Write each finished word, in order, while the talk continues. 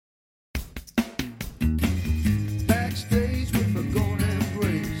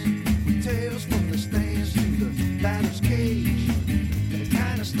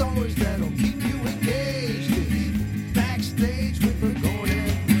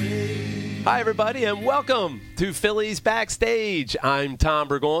Hi, everybody, and welcome to Phillies Backstage. I'm Tom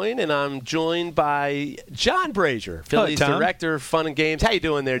Burgoyne, and I'm joined by John Brazier, Phillies Director of Fun and Games. How you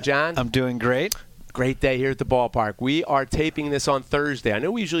doing there, John? I'm doing great. Great day here at the ballpark. We are taping this on Thursday. I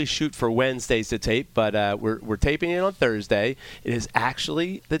know we usually shoot for Wednesdays to tape, but we're taping it on Thursday. It is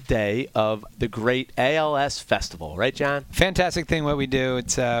actually the day of the great ALS Festival, right, John? Fantastic thing what we do.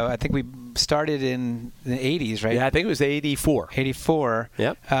 It's I think we started in the 80s, right? Yeah, I think it was 84. 84.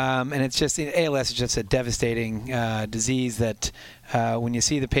 Yep. And it's just ALS is just a devastating disease that when you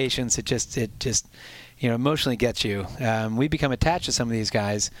see the patients, it just emotionally gets you. We become attached to some of these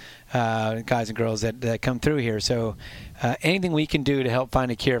guys and girls that come through here. So anything we can do to help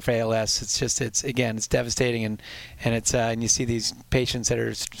find a cure for ALS, it's devastating, and you see these patients that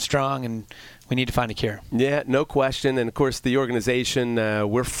are strong, and we need to find a cure. Yeah, no question. And of course, the organization,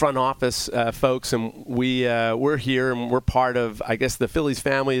 we're front office folks, and we're here, and we're part of, I guess, the Phillies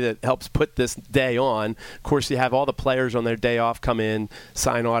family that helps put this day on. Of course, you have all the players on their day off come in,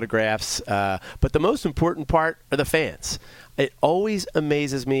 sign autographs, but the most important part are the fans. It always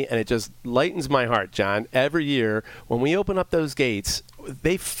amazes me, and it just lightens my heart, John. Every year, when we open up those gates,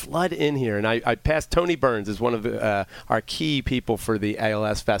 they flood in here. And I passed Tony Burns as one of our key people for the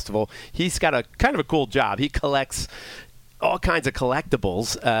ALS Festival. He's got a kind of a cool job. He collects all kinds of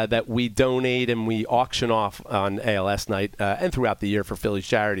collectibles that we donate and we auction off on ALS night and throughout the year for Phillies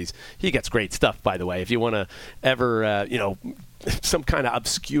charities. He gets great stuff, by the way. If you want to ever, some kind of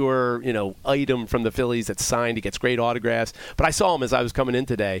obscure, item from the Phillies that's signed. He gets great autographs. But I saw him as I was coming in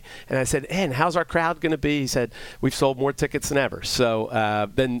today, and I said, "And how's our crowd going to be?" He said, "We've sold more tickets than ever." So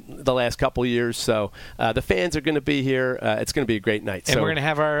than the last couple of years. So the fans are going to be here. It's going to be a great night. And we're going to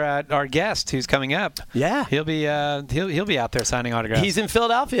have our guest who's coming up. Yeah, he'll be out there signing autographs. He's in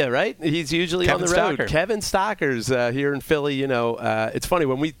Philadelphia, right? He's usually Kevin on the road. Stocker. Kevin Stocker's here in Philly. It's funny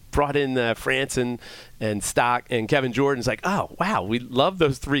when we brought in Franson and Stock and Kevin Jordan's like, oh, wow, we love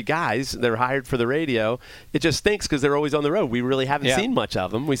those three guys. They're hired for the radio. It just stinks because they're always on the road. We really haven't seen much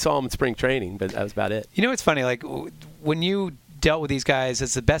of them. We saw them in spring training, but that was about it. It's funny, like when you dealt with these guys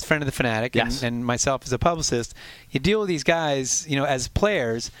as the best friend of the Fanatic, yes, and myself as a publicist, you deal with these guys, as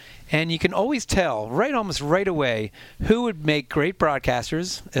players, and you can always tell almost right away who would make great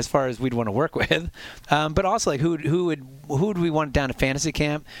broadcasters as far as we'd want to work with, but also like who would we want down to fantasy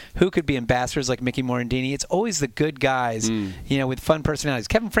camp, who could be ambassadors like Mickey Morandini. It's always the good guys, with fun personalities.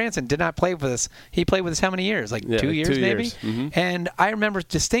 Kevin Franson did not play with us. He played with us how many years? Like 2 years maybe? Mm-hmm. And I remember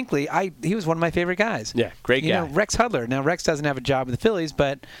distinctly, he was one of my favorite guys. Yeah, great guy. Rex Hudler. Now, Rex doesn't have a job with the Phillies,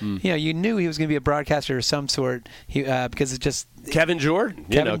 but you knew he was going to be a broadcaster of some sort because it's just Kevin Jordan.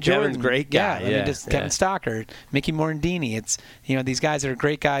 Kevin's a great guy. Kevin Stocker, Mickey Morandini. It's these guys that are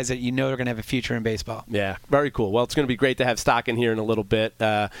great guys that are going to have a future in baseball. Yeah, very cool. Well, it's going to be great to have Stock in here in a little bit.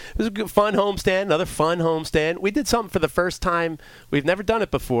 It was a good, fun homestand, another fun homestand. We did something for the first time. We've never done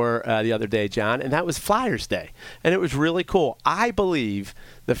it before the other day, John, and that was Flyers Day, and it was really cool. I believe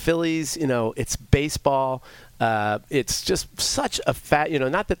the Phillies, it's baseball. It's just such a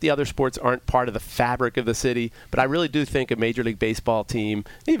not that the other sports aren't part of the fabric of the city, but I really do think a Major League Baseball team,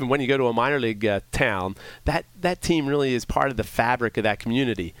 even when you go to a minor league town, that team really is part of the fabric of that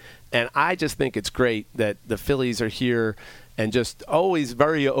community. And I just think it's great that the Phillies are here and just always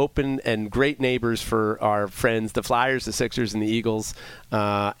very open and great neighbors for our friends, the Flyers, the Sixers, and the Eagles.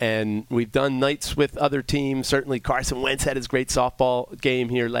 And we've done nights with other teams. Certainly Carson Wentz had his great softball game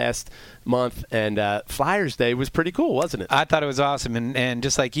here last month, and Flyers Day was pretty cool, wasn't it? I thought it was awesome, and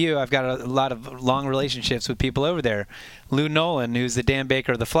just like you, I've got a lot of long relationships with people over there. Lou Nolan, who's the Dan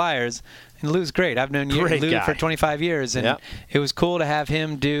Baker of the Flyers, and Lou's great. I've known Lou for 25 years, and it was cool to have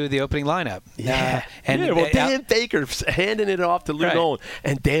him do the opening lineup. Dan Baker handing it off to Lou Nolan,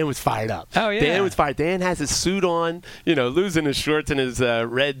 and Dan was fired up. Oh, yeah. Dan was fired. Dan has his suit on, Lou's in his shorts and his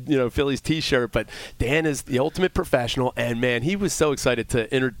red, Phillies T-shirt, but Dan is the ultimate professional, and, man, he was so excited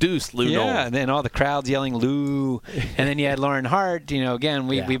to introduce Lou Nolan. Yeah, and then all the crowds yelling Lou, and then you had Lauren Hart. Again,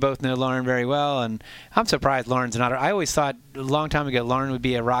 we both know Lauren very well, and I'm surprised Lauren's not. I always thought a long time ago Lauren would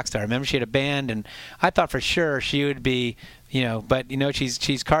be a rock star. I remember she had a band, and I thought for sure she would be, but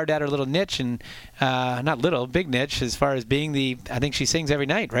she's carved out her little niche, and not little, big niche as far as being I think she sings every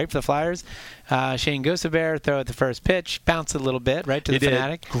night, right, for the Flyers. Shane Gosebert throw at the first pitch, bounce a little bit, right, to the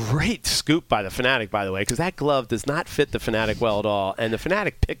Fanatic. Great scoop by the Fanatic, by the way, because that glove does not fit the Fanatic well at all, and the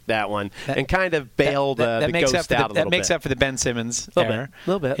Fanatic picked that one and kind of bailed the Ghost out a little bit. That makes up for the Ben Simmons error. A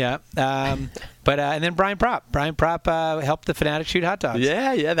little bit. Yeah. But and then Brian Propp. Brian Propp helped the Fanatic shoot hot dogs.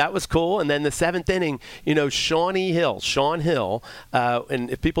 Yeah, that was cool. And then the seventh inning, Sean Hill, and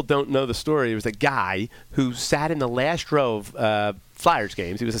if people don't know the story, it was a guy who sat in the last row of Flyers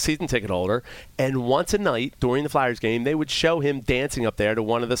games. He was a season ticket holder, and once a night during the Flyers game, they would show him dancing up there to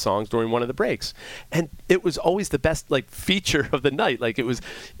one of the songs during one of the breaks, and it was always the best feature of the night.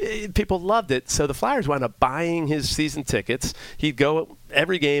 People loved it. So the Flyers wound up buying his season tickets. He'd go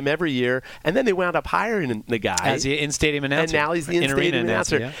every game, every year, and then they wound up hiring the guy as the in-stadium announcer. And now he's the in-stadium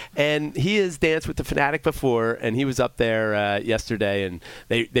announcer. Yeah. And he has danced with the Fanatic before, and he was up there yesterday, and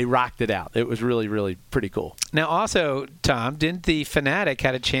they rocked it out. It was really, really pretty cool. Now, also, Tom, didn't the Fanatic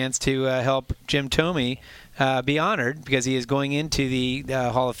had a chance to help Jim Thome be honored because he is going into the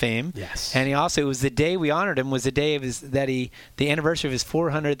Hall of Fame. Yes. And he also, it was the day we honored him was the day of the anniversary of his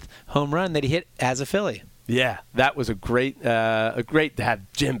 400th home run that he hit as a Philly. Yeah, that was a great to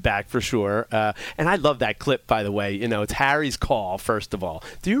have Jim back for sure. And I love that clip, by the way. It's Harry's call, first of all.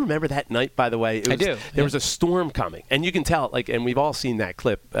 Do you remember that night, by the way? I do. There was a storm coming, and you can tell, and we've all seen that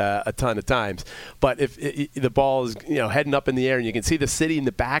clip a ton of times. But if the ball is, heading up in the air, and you can see the city in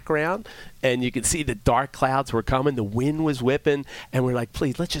the background, and you can see the dark clouds were coming, the wind was whipping, and we're like,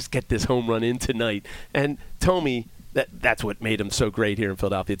 please, let's just get this home run in tonight. And Thome, that's what made him so great here in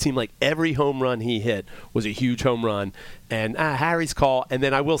Philadelphia. It seemed like every home run he hit was a huge home run. And Harry's call, and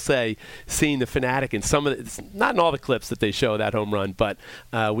then I will say, seeing the Fanatic in some of it's not in all the clips that they show that home run, but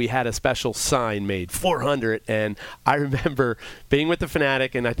we had a special sign made, 400, and I remember being with the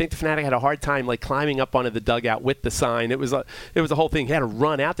Fanatic, and I think the Fanatic had a hard time climbing up onto the dugout with the sign. It was a whole thing. He had to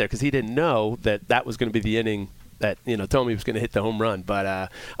run out there because he didn't know that was going to be the inning that Thome was going to hit the home run. But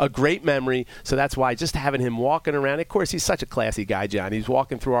a great memory. So that's why just having him walking around. Of course, he's such a classy guy, John. He's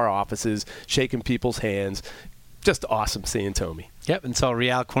walking through our offices, shaking people's hands. Just awesome seeing Thome. Yep, and saw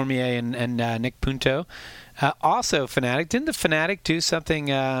Real Cormier and Nick Punto. Also, Fanatic. Didn't the Fanatic do something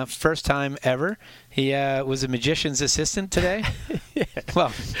first time ever? He was a magician's assistant today. Yeah.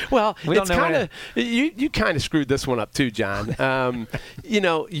 Well, we don't know. You kind of screwed this one up too, John.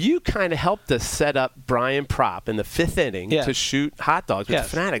 You kind of helped us set up Brian Propp in the 5th inning to shoot hot dogs with the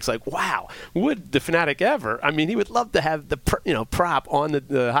Fanatics. Wow, would the Fanatic ever? I mean, he would love to have the Propp on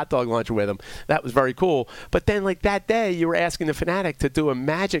the hot dog launcher with him. That was very cool. But then, that day, you were asking the Fanatic to do a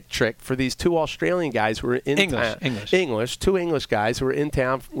magic trick for these 2 Australian guys who were in English, 2 English guys who were in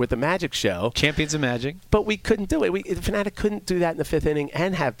town with a magic show. Champions of Magic. But we couldn't do it. The Fanatic couldn't do that in the 5th inning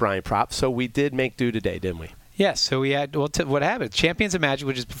and have Brian Propp, so we did make do today, didn't we? Yes. So we had what happened? Champions of Magic,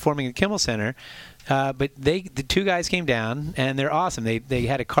 which is performing at Kimmel Center, but the 2 guys came down and they're awesome. They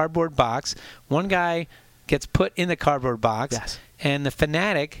had a cardboard box. One guy gets put in the cardboard box, and the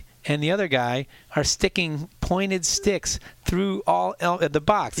Fanatic and the other guy are sticking pointed sticks through all the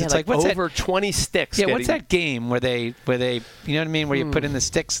box. Yeah, it's what's over 20 sticks. Yeah, what's that game where they you know what I mean, where you put in the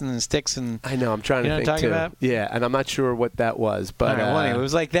sticks and the sticks and I know, I'm trying to think too. About? Yeah, and I'm not sure what that was, but anyway, it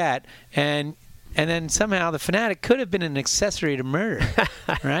was like that, and then somehow the Fanatic could have been an accessory to murder,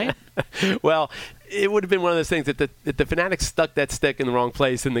 right? Well, it would have been one of those things that the Fanatic stuck that stick in the wrong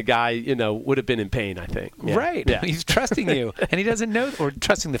place, and the guy, would have been in pain, I think. Yeah. Right. Yeah. He's trusting you, and he doesn't know, or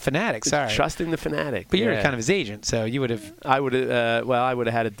trusting the Fanatic. Sorry. Trusting the Fanatic. But you're kind of his agent, so you would have. I would have. I would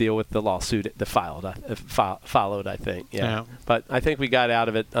have had to deal with the lawsuit that followed. I think. Yeah. But I think we got out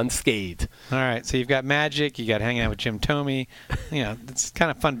of it unscathed. All right. So you've got Magic. You got hanging out with Jim Thome. It's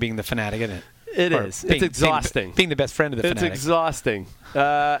kind of fun being the Fanatic, isn't it? It is. It's exhausting. Being the best friend of the Fanatic. It's exhausting.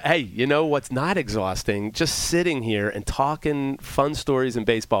 Hey, you know what's not exhausting? Just sitting here and talking fun stories in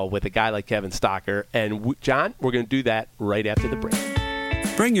baseball with a guy like Kevin Stocker. And, John, we're going to do that right after the break.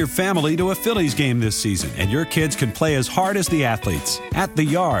 Bring your family to a Phillies game this season, and your kids can play as hard as the athletes. At the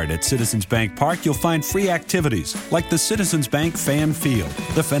Yard at Citizens Bank Park, you'll find free activities like the Citizens Bank Fan Field,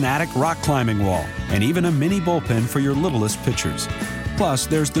 the Fanatic Rock Climbing Wall, and even a mini bullpen for your littlest pitchers. Plus,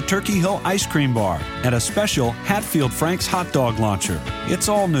 there's the Turkey Hill Ice Cream Bar and a special Hatfield Frank's hot dog launcher. It's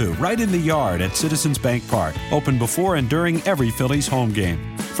all new, right in the Yard at Citizens Bank Park, open before and during every Phillies home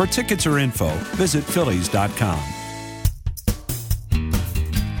game. For tickets or info, visit Phillies.com.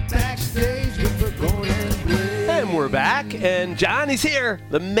 And we're back, and Johnny's here,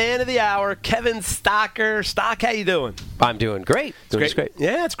 the man of the hour, Kevin Stocker. Stock, how you doing? I'm doing great. It's great.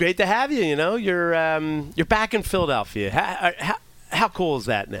 Yeah, it's great to have you. You're back in Philadelphia. How cool is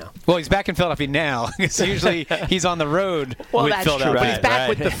that now? Well, he's back in Philadelphia now. So usually he's on the road with that's Philadelphia. True, but he's back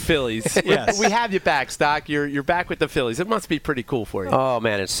with the Phillies. Yes. We have you back, Stock. You're back with the Phillies. It must be pretty cool for you. Oh,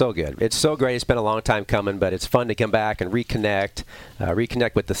 man, it's so good. It's so great. It's been a long time coming, but it's fun to come back and reconnect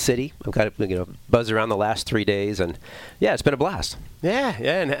with the city. I've got to buzz around the last 3 days, and, yeah, it's been a blast. Yeah.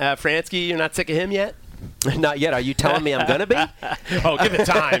 And Fransky, you're not sick of him yet? Not yet. Are you telling me I'm going to be? Oh, give it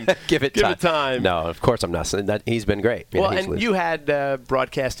time. Give it time. No, of course I'm not. He's been great. Well, and you had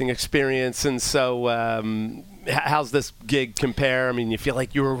broadcasting experience, and so how's this gig compare? I mean, you feel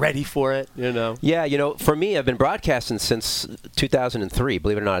like you were ready for it, you know? Yeah, for me, I've been broadcasting since 2003.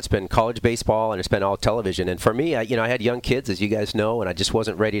 Believe it or not, it's been college baseball and it's been all television. And for me, I had young kids, as you guys know, and I just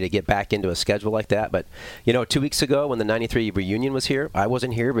wasn't ready to get back into a schedule like that. But 2 weeks ago, when the '93 reunion was here, I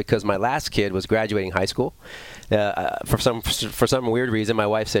wasn't here because my last kid was graduating high school. For some weird reason, my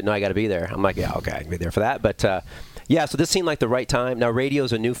wife said, "No, I got to be there." I'm like, "Yeah, okay, I can be there for that." But yeah, so this seemed like the right time. Now,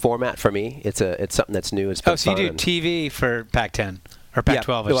 radio's a new format for me. It's something that's new. It's been so you do TV for Pac-10 or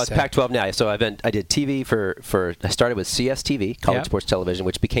Pac-12? Yeah, well, it's Pac-12 now. So I did TV for I started with CSTV, College Sports Television,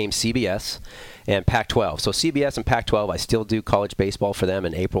 which became CBS, and Pac-12. So CBS and Pac-12, I still do college baseball for them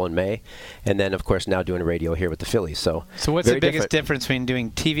in April and May, and then of course now doing radio here with the Phillies. So what's the biggest difference between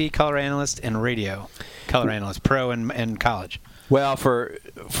doing TV color analyst and radio color analyst, pro and college? Well, for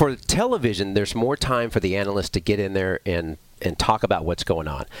television, there's more time for the analyst to get in there and talk about what's going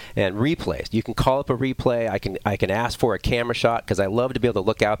on. And replays. You can call up a replay. I can ask for a camera shot because I love to be able to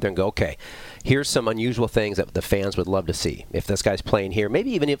look out there and go, okay, here's some unusual things that the fans would love to see. If this guy's playing here,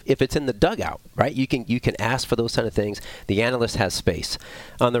 maybe even if it's in the dugout, right? You can ask for those kind of things. The analyst has space.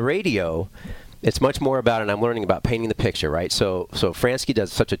 On the radio, it's much more about, and I'm learning about painting the picture, right? So Fransky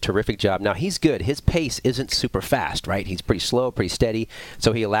does such a terrific job. Now, he's good. His pace isn't super fast, right? He's pretty slow, pretty steady.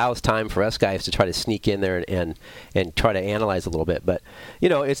 So he allows time for us guys to try to sneak in there and try to analyze a little bit. But,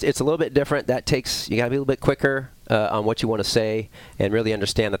 it's a little bit different. That takes, you got to be a little bit quicker on what you want to say and really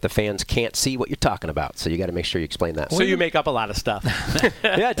understand that the fans can't see what you're talking about. So you got to make sure you explain that. So you make up a lot of stuff.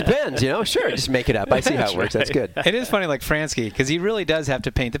 Yeah, it depends. Sure, just make it up. I see how it works. That's good. It is funny, like Fransky, because he really does have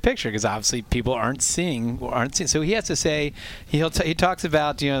to paint the picture because obviously people aren't seeing. So he has to say, he talks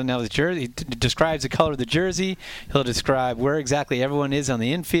about, now the jersey, he describes the color of the jersey. He'll describe where exactly everyone is on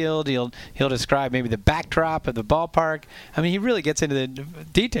the infield. He'll describe maybe the backdrop of the ballpark. I mean, he really gets into the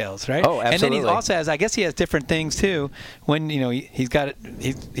details, right? Oh, absolutely. And then he also has, I guess he has different things too. When he's got it,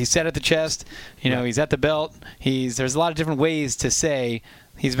 he's set at the chest. He's at the belt. There's a lot of different ways to say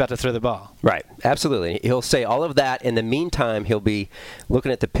he's about to throw the ball. Right, absolutely. He'll say all of that. In the meantime, he'll be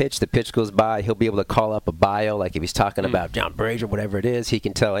looking at the pitch. The pitch goes by. He'll be able to call up a bio, like if he's talking about John Brazier, whatever it is. He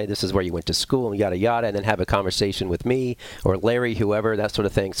can tell, hey, this is where you went to school, and yada yada, and then have a conversation with me or Larry, whoever, that sort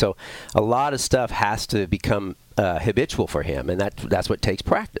of thing. So a lot of stuff has to become habitual for him, and that's what takes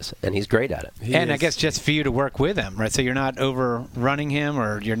practice, and he's great at it. I guess just for you to work with him, right? So you're not overrunning him,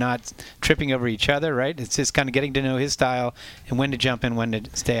 or you're not tripping over each other, right? It's just kind of getting to know his style and when to jump in, when to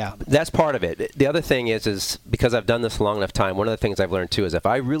stay out. That's part of it. The other thing is because I've done this a long enough time, one of the things I've learned too is if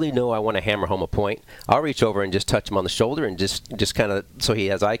I really know I want to hammer home a point, I'll reach over and just touch him on the shoulder and just kind of so he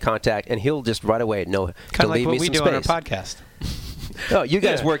has eye contact, and he'll just right away know kind to leave me some space. Kind of like what we do on our podcast. Oh, you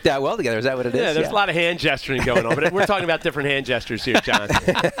guys worked out well together. Is that what it is? Yeah, there's a lot of hand gesturing going on, but we're talking about different hand gestures here, John.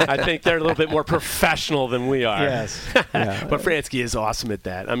 I think they're a little bit more professional than we are. Yes. Yeah. But Fransky is awesome at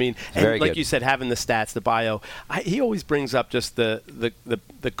that. I mean, and like you said, having the stats, the bio, he always brings up just the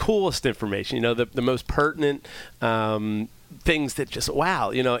coolest information, the most pertinent things that just,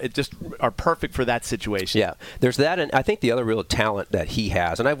 wow, it just are perfect for that situation. Yeah, there's that, and I think the other real talent that he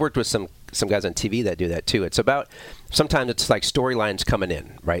has, and I've worked with some guys on TV that do that too, it's about, sometimes it's like storylines coming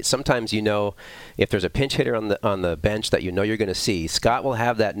in, right? Sometimes if there's a pinch hitter on the bench that you're going to see, Scott will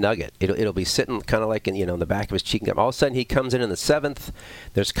have that nugget. It'll be sitting kind of like in the back of his cheek. All of a sudden he comes in the 7th,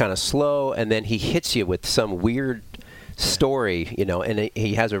 there's kind of slow, and then he hits you with some weird story, and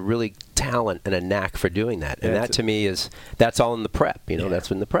he has a really talent and a knack for doing that. And that to me that's all in the prep,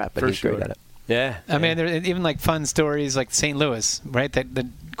 that's in the prep, and he's great at it. Yeah. I mean, there's even like fun stories like St. Louis, right?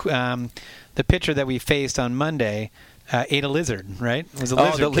 The pitcher that we faced on Monday ate a lizard, right? It was a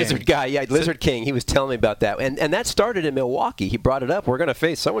lizard king. Lizard guy. Yeah, Lizard King. He was telling me about that. And that started in Milwaukee. He brought it up. We're going to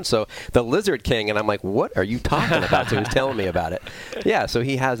face so-and-so, the Lizard King. And I'm like, what are you talking about? So he was telling me about it. Yeah, so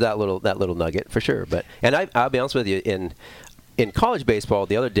he has that little nugget for sure. And I'll be honest with you, in college baseball,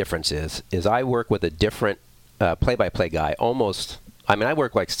 the other difference is I work with a different play-by-play guy almost. I mean, I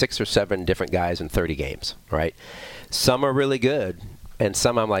work like 6 or 7 different guys in 30 games, right? Some are really good, and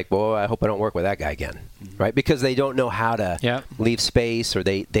some I'm like, well, I hope I don't work with that guy again, right? Because they don't know how to leave space, or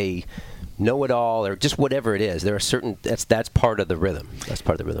they know it all, or just whatever it is. There are certain that's part of the rhythm. That's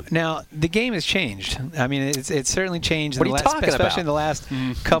part of the rhythm. Now the game has changed. I mean, it's certainly changed. What are you talking about? Especially in the last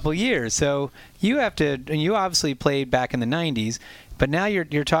couple years. So you have to. And you obviously played back in the '90s, but now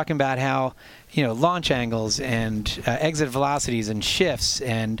you're talking about how launch angles and exit velocities and shifts,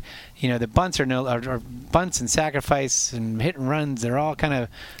 and the bunts are bunts and sacrifice and hit and runs. They're all kind of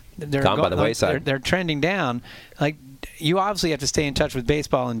gone by the wayside. They're trending down. Like, you obviously have to stay in touch with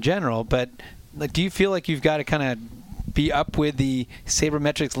baseball in general, but like, do you feel like you've got to kind of be up with the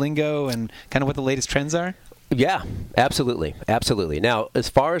sabermetrics lingo and kind of what the latest trends are? Yeah, absolutely. Now, as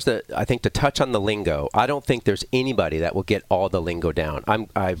far as I think to touch on the lingo, I don't think there's anybody that will get all the lingo down.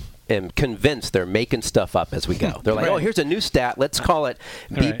 I am convinced they're making stuff up as we go. They're like, Right. oh, here's a new stat. Let's call it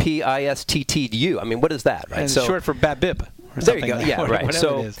BPISTTU. I mean, what is that, right? And short for BABIP. There you go. Yeah, right. Whatever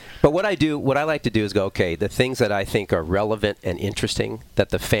So, it is. but what I like to do is go, okay, the things that I think are relevant and interesting that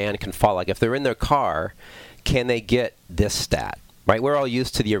the fan can follow. Like if they're in their car, can they get this stat? Right? We're all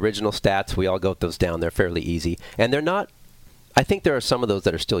used to the original stats. We all go those down. They're fairly easy, and they're not. I think there are some of those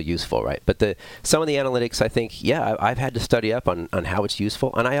that are still useful, right? But some of the analytics, I think, yeah, I've had to study up on how it's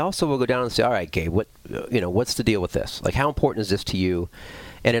useful, and I also will go down and say, all right, Gabe, what's the deal with this? Like, how important is this to you?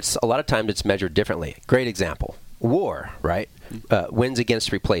 And it's a lot of times it's measured differently. Great example. WAR, right? Wins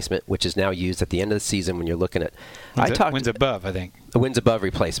against replacement, which is now used at the end of the season when you're looking at. Wins above, I think. Wins above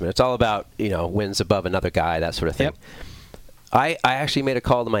replacement. It's all about wins above another guy, that sort of thing. Yep. I actually made a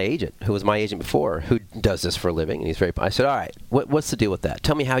call to my agent, who was my agent before, who does this for a living, and he's very. I said, all right, what's the deal with that?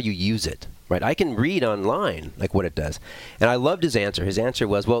 Tell me how you use it. Right? I can read online like what it does, and I loved his answer. His answer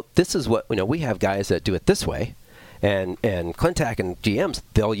was, well, this is what we have guys that do it this way. And Clintac and GMs,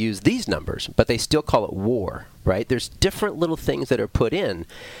 they'll use these numbers, but they still call it WAR, right? There's different little things that are put in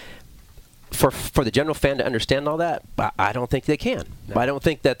for the general fan to understand all that. I don't think they can. No. I don't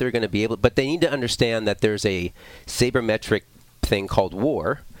think that they're going to be able. But they need to understand that there's a sabermetric thing called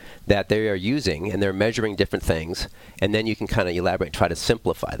WAR that they are using, and they're measuring different things, and then you can kind of elaborate and try to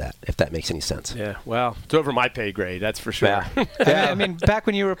simplify that, if that makes any sense. Yeah, well, it's over my pay grade, that's for sure. Yeah. I mean, back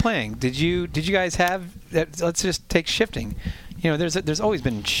when you were playing, did you guys have? Let's just take shifting. There's always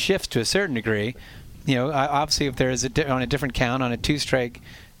been shifts to a certain degree. Obviously, if there is on a different count, on a 2-strike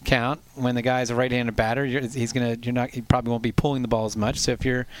count, when the guy's a right-handed batter, he probably won't be pulling the ball as much. So if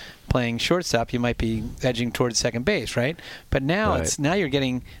you're playing shortstop, you might be edging towards second base, right? But now now you're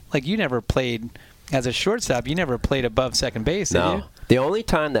getting, like, you never played as a shortstop. You never played above second base, did you? The only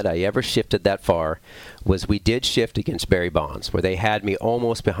time that I ever shifted that far was we did shift against Barry Bonds, where they had me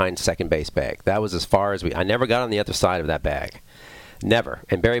almost behind second base bag. That was as far as I never got on the other side of that bag. Never.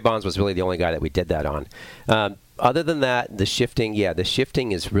 And Barry Bonds was really the only guy that we did that on. Other than that, the shifting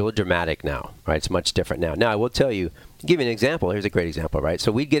is real dramatic now, right? It's much different now. Now, I will tell you, give you an example. Here's a great example, right?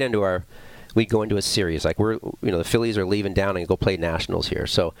 So we'd go into a series. Like the Phillies are leaving down and go play Nationals here.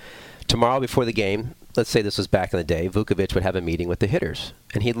 So tomorrow before the game, let's say this was back in the day, Vukovich would have a meeting with the hitters.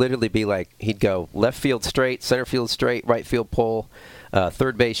 And he'd literally be like, he'd go left field straight, center field straight, right field pull,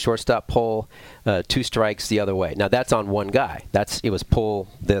 third base, shortstop pull, 2 strikes the other way. Now, that's on one guy. It was pull,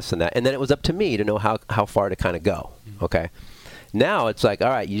 this and that. And then it was up to me to know how far to kind of go, okay? Now it's like, all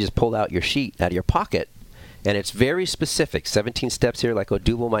right, you just pull out your sheet out of your pocket, and it's very specific. 17 steps here, like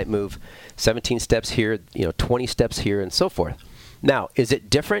Odubel might move 17 steps here, 20 steps here, and so forth. Now, is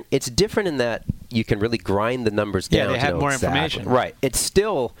it different? It's different in that you can really grind the numbers down. Yeah, they have more information. Right. It's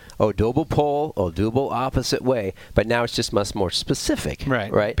still Odubel pull, Odubel opposite way, but now it's just much more specific.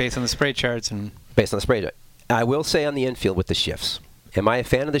 Right. Based on the spray charts and. Based on the spray chart. I will say on the infield with the shifts. Am I a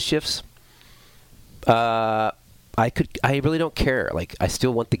fan of the shifts? I really don't care. Like, I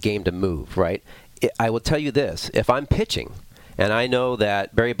still want the game to move, right? I will tell you this. If I'm pitching, and I know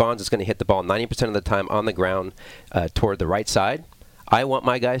that Barry Bonds is going to hit the ball 90% of the time on the ground toward the right side, I want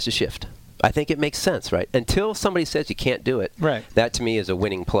my guys to shift. I think it makes sense, right? Until somebody says you can't do it, right. That to me is a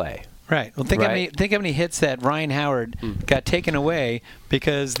winning play. Right. Well, think how many hits that Ryan Howard got taken away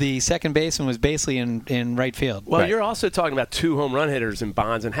because the second baseman was basically in right field. Well, right. You're also talking about 2 home run hitters in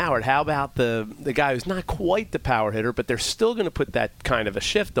Bonds and Howard. How about the guy who's not quite the power hitter, but they're still going to put that kind of a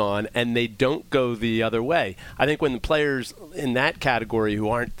shift on, and they don't go the other way? I think when the players in that category who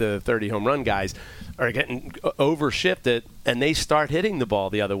aren't the 30 home run guys are getting overshifted and they start hitting the ball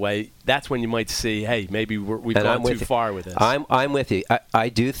the other way, that's when you might see, hey, maybe we've gone too far with this. I'm with you. I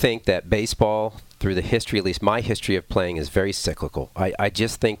do think that baseball, through the history, at least my history of playing, is very cyclical. I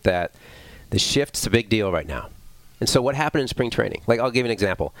just think that the shift's a big deal right now. And so what happened in spring training? Like, I'll give you an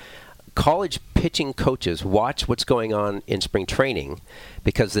example. College pitching coaches watch what's going on in spring training,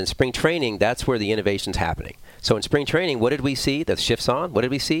 because in spring training, that's where the innovation's happening. So in spring training, what did we see? The shifts on. What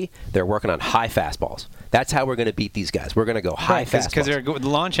did we see? They're working on high fastballs. That's how we're going to beat these guys. We're going to go high fastballs. Because they're the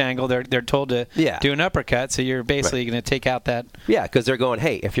launch angle. They're told to do an uppercut. So you're basically going to take out that. Yeah, because they're going,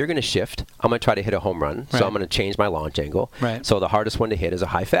 hey, if you're going to shift, I'm going to try to hit a home run. So I'm going to change my launch angle. Right. So the hardest one to hit is a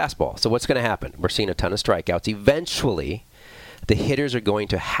high fastball. So what's going to happen? We're seeing a ton of strikeouts. Eventually, the hitters are going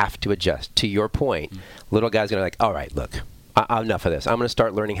to have to adjust. To your point, little guys are going to be like, all right, look, enough of this. I'm going to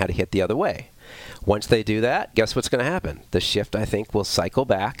start learning how to hit the other way. Once they do that, guess what's going to happen? The shift, I think, will cycle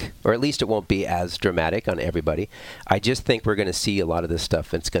back, or at least it won't be as dramatic on everybody. I just think we're going to see a lot of this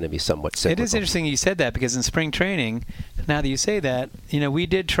stuff, and it's going to be somewhat cyclical. It is interesting you said that, because in spring training, now that you say that, we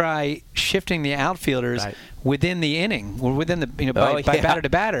did try shifting the outfielders within the inning, or within the by batter to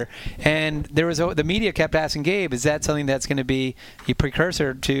batter, and there was the media kept asking Gabe, is that something that's going to be a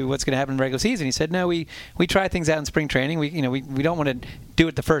precursor to what's going to happen in regular season? He said, no, we try things out in spring training. We don't want to do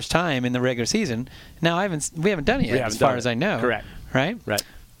it the first time in the regular season. Now we haven't done it yet, as far as I know. Correct. Right.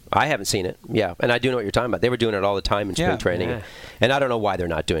 I haven't seen it, and I do know what you're talking about. They were doing it all the time in spring training, and I don't know why they're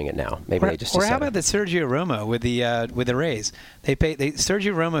not doing it now. Maybe they just decided. Or how about the Sergio Romo with the Rays?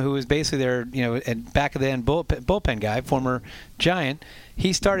 Sergio Romo, who was basically their back of the end bullpen guy, former Giant.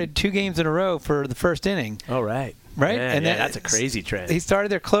 He started 2 games in a row for the first inning. Oh, right. Right, yeah, and that's a crazy trend. He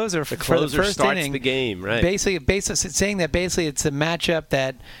started their closer for the first starts inning. The game, right? Basically saying that it's a matchup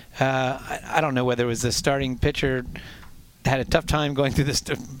that I don't know whether it was the starting pitcher had a tough time going through this,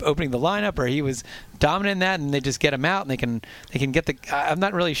 opening the lineup, or he was dominant in that, and they just get him out, and they can get the. I'm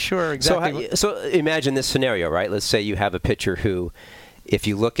not really sure exactly. So imagine this scenario, right? Let's say you have a pitcher who, if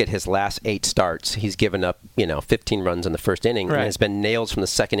you look at his last 8 starts, he's given up 15 runs in the first inning, and has been nails from the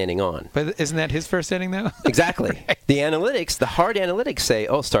second inning on. But isn't that his first inning though? Exactly. The analytics, the hard analytics say,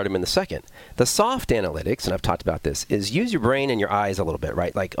 start him in the second. The soft analytics, and I've talked about this, is use your brain and your eyes a little bit,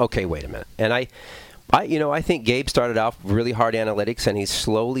 right? Like, okay, wait a minute, and I think Gabe started off really hard analytics, and he's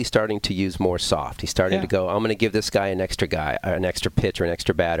slowly starting to use more soft. He's starting to go, I'm going to give this guy an extra pitch or an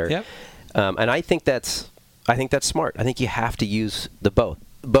extra batter. Yep. And I think that's smart. I think you have to use the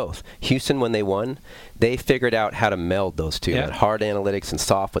both. Houston, when they won, they figured out how to meld those two, hard analytics and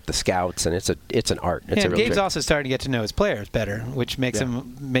soft with the scouts, and it's an art. It's a real Gabe's trick. also starting to get to know his players better, which makes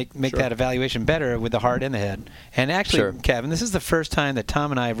him make that evaluation better with the heart and the head. And actually, Kevin, this is the first time that Tom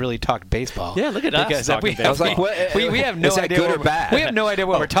and I have really talked baseball. Yeah, look at us talking baseball. I was like, we have no idea good or bad? We have no idea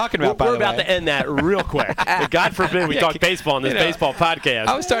what we're talking about. We're about to end that real quick. God forbid we talk baseball on this baseball podcast.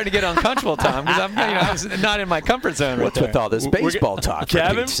 I was starting to get uncomfortable, Tom, because I was not in my comfort zone. What's with all this baseball talk?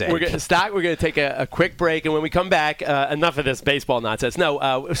 Kevin, we're going to take a quick break, and when we come back, enough of this baseball nonsense.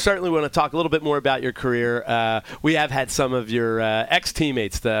 No, certainly we want to talk a little bit more about your career. We have had some of your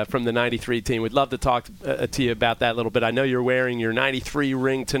ex-teammates from the 93 team. We'd love to talk to you about that a little bit. I know you're wearing your 93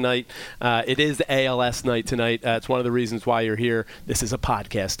 ring tonight. It is ALS night tonight. It's one of the reasons why you're here. This is a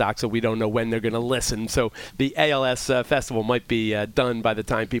podcast, Doc, so we don't know when they're going to listen. So the ALS festival might be done by the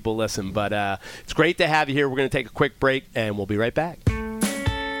time people listen. But it's great to have you here. We're going to take a quick break, and we'll be right back.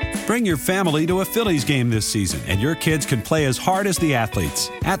 Bring your family to a Phillies game this season, and your kids can play as hard as the athletes.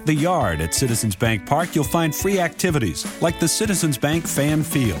 At the Yard at Citizens Bank Park, you'll find free activities like the Citizens Bank Fan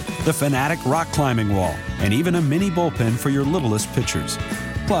Field, the Fanatic Rock Climbing Wall, and even a mini bullpen for your littlest pitchers.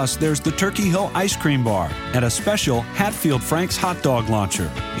 Plus, there's the Turkey Hill Ice Cream Bar and a special Hatfield Frank's Hot Dog Launcher.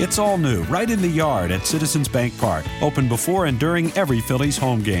 It's all new, right in the Yard at Citizens Bank Park, open before and during every Phillies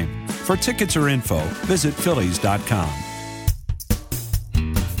home game. For tickets or info, visit Phillies.com.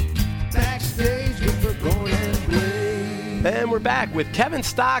 And we're back with Kevin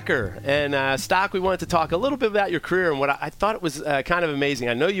Stocker. And Stock, we wanted to talk a little bit about your career and what I thought it was kind of amazing.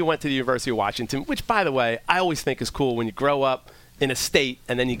 I know you went to the University of Washington, which, by the way, I always think is cool when you grow up in a state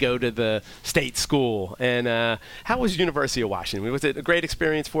and then you go to the state school. And how was University of Washington? Was it a great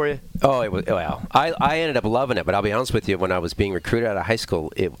experience for you? Oh, it was. Well, I ended up loving it, but I'll be honest with you, when I was being recruited out of high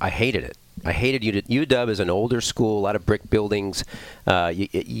school, I hated it. I hated UW is an older school, a lot of brick buildings.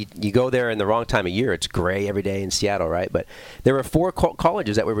 You go there in the wrong time of year. It's gray every day in Seattle, right? But there were 4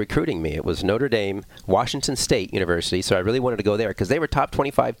 colleges that were recruiting me. It was Notre Dame, Washington State University, so I really wanted to go there because they were top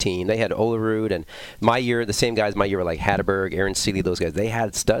 25 team. They had Olerud, and my year, the same guys my year were like Hatterberg, Aaron Seeley, those guys. They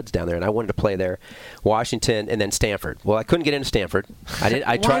had studs down there, and I wanted to play there. Washington, and then Stanford. Well, I couldn't get into Stanford.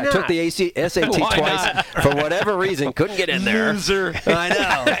 I took the SAT twice for whatever reason. Couldn't get in there. Loser. I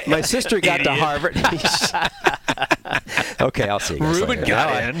know. My sister got to Harvard. Okay, I'll see you guys Ruben later.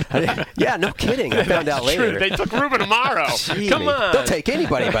 got in. Yeah, no kidding. I found out later. True. They took Ruben tomorrow. Come on. They'll take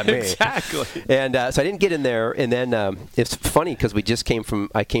anybody but me. Exactly. And so I didn't get in there. And then it's funny because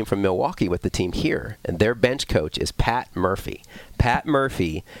I came from Milwaukee with the team here, and their bench coach is Pat Murphy. Pat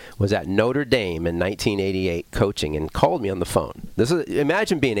Murphy was at Notre Dame in 1988 coaching and called me on the phone.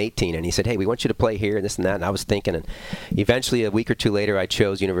 Imagine being 18, and he said, hey, we want you to play here, and this and that. And I was thinking, and eventually a week or two later, I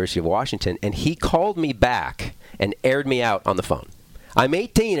chose University of Washington, and he called me back and aired me out on the phone. I'm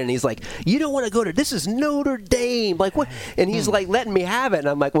 18, and he's like, you don't want to go to, this is Notre Dame. Like, what? And he's like letting me have it. And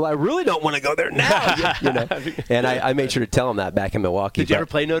I'm like, well, I really don't want to go there now. You know? And I made sure to tell him that back in Milwaukee. Did you ever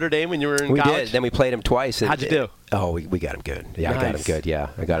play Notre Dame when you were in college? We did. Then we played him twice. How'd you do? Oh, we got him good. Yeah, Nice. I got him good. Yeah,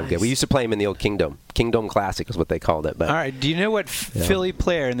 I got him good. We used to play him in the old Kingdom Classic is what they called it. But all right, do you know what Philly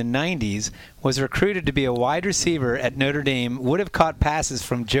player in the 90s was recruited to be a wide receiver at Notre Dame, would have caught passes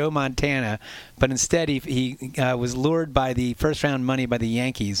from Joe Montana, but instead he was lured by the first-round money by the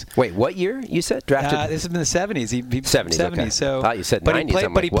Yankees. Wait, what year you said drafted? This has been the 70s. 70s, okay. So, I thought you said but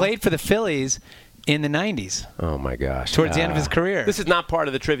 90s. He played for the Phillies in the 90s. Oh my gosh! Towards the end of his career. This is not part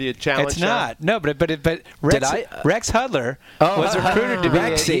of the trivia challenge. It's not. No, but Rex Hudler was recruited to be.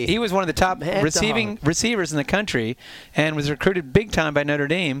 Rexy. He was one of the top receivers in the country, and was recruited big time by Notre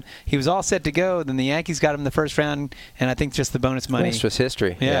Dame. He was all set to go. Then the Yankees got him the first round, and I think just the bonus money. That's just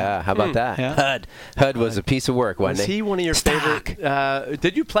history. Yeah. How about that? Yeah. Hud was a piece of work, wasn't Was he one of your favorite?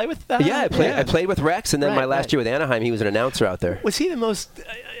 Did you play with? Yeah, I played with Rex, and then my last year with Anaheim, he was an announcer out there. Was he the most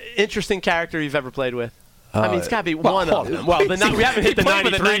interesting character you've ever played with? I mean, it's got to be well, one of them. Well, we haven't hit the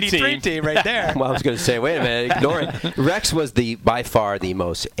 93 team right there. Well, I was going to say, wait a minute, ignore it. Rex was by far the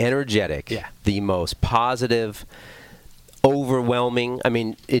most energetic, the most positive, overwhelming. I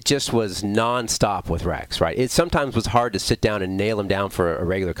mean, it just was nonstop with Rex, right? It sometimes was hard to sit down and nail him down for a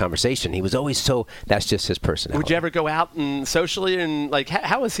regular conversation. He was always that's just his personality. Would you ever go out and socially and like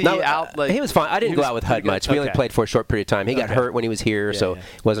how was he out? Like he was fine. I didn't go out with Hud much. We only played for a short period of time. He got hurt when he was here, so he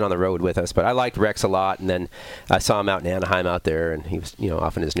wasn't on the road with us. But I liked Rex a lot, and then I saw him out in Anaheim out there, and he was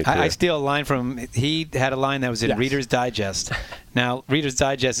off in his new career. I steal a line from him. He had a line that was in Reader's Digest. Now, Reader's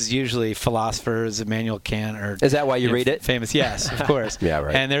Digest is usually philosophers, Immanuel Kant, or is that why you read it? Famous, yes, of course. Yeah,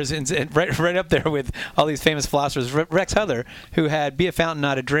 right. And there's right up there with all these famous philosophers, Rex Hudler, who had "Be a fountain,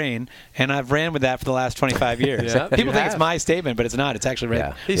 not a drain," and I've ran with that for the last 25 years. People think it's my statement, but it's not. It's actually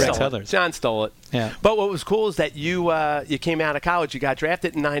Rex Hudler's. John stole it. Yeah. But what was cool is that you came out of college, you got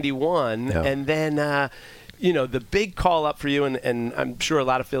drafted in '91, and then. The big call up for you, and I'm sure a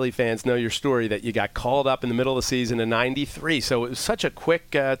lot of Philly fans know your story, that you got called up in the middle of the season in '93. So it was such a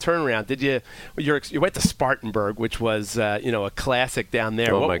quick turnaround. You went to Spartanburg, which was a classic down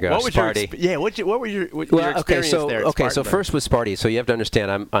there. Oh my gosh, what was Sparty. what were your experience there? Okay, so first was Sparty. So you have to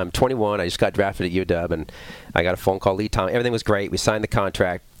understand, I'm 21. I just got drafted at UW, and I got a phone call. Lee Tom, everything was great. We signed the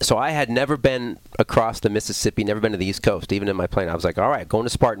contract. So I had never been across the Mississippi, never been to the East Coast, even in my plane. I was like, all right, going to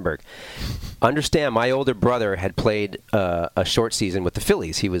Spartanburg. Understand, my older brother had played a short season with the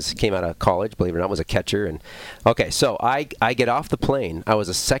Phillies. He came out of college, believe it or not, was a catcher. And okay, so I get off the plane. I was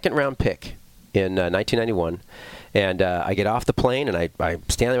a second-round pick in 1991. And I get off the plane, and I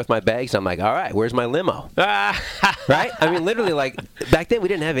stand there with my bags, and I'm like, all right, where's my limo? Right? I mean, literally, like, back then we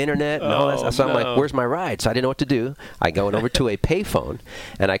didn't have internet and all that stuff. So I'm like, where's my ride? So I didn't know what to do. I go over to a payphone,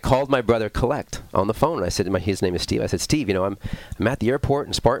 and I called my brother Collect on the phone. And I said, his name is Steve. I said, Steve, I'm at the airport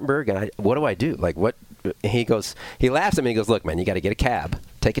in Spartanburg, and what do I do? Like, what? He laughs at me and he goes, look, man, you got to get a cab.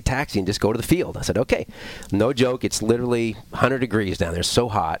 Take a taxi and just go to the field. I said, okay. No joke. It's literally 100 degrees down there. It's so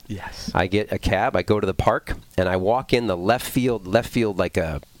hot. Yes. I get a cab. I go to the park, and I walk in the left field like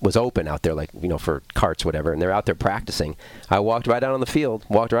was open out there, like, for carts, whatever, and they're out there practicing. I walked right down on the field,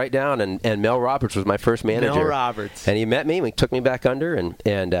 walked right down, and Mel Roberts was my first manager. Mel Roberts. And he met me, and he took me back under,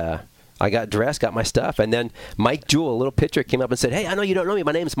 and I got dressed, got my stuff, and then Mike Jewell, a little pitcher, came up and said, hey, I know you don't know me.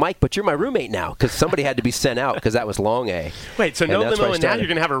 My name's Mike, but you're my roommate now, because somebody had to be sent out because that was long A. Wait, so no limo, and now you're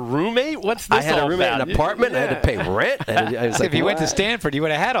going to have a roommate? What's this all about? I had a roommate, an apartment, I had to pay rent. And I was like, if you went to Stanford, you would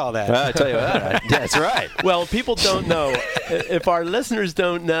have had all that. I tell you what, that's right. Well, people don't know. If our listeners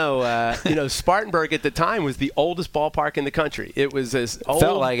don't know, Spartanburg at the time was the oldest ballpark in the country. It was as old.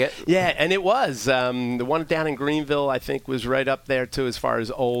 Felt like it. Yeah, and it was. The one down in Greenville, I think, was right up there, too, as far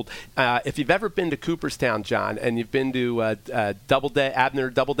as old. If you've ever been to Cooperstown, John, and you've been to Abner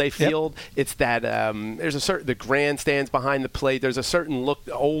Doubleday Field, it's that there's the grandstands behind the plate. There's a certain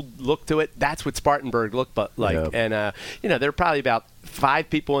old look to it. That's what Spartanburg looked like. Yep. And there are probably about 5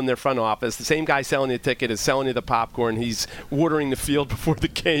 people in their front office. The same guy selling you the ticket is selling you the popcorn. He's watering the field before the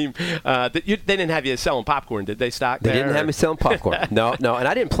game. They didn't have you selling popcorn, did they, Stock? They didn't have me selling popcorn. No. And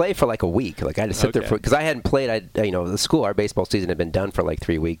I didn't play for like a week. Like I had to sit there because I hadn't played. The school, our baseball season had been done for like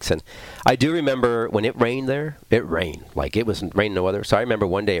 3 weeks, and I do remember when it rained there. It rained like it was raining no other. So I remember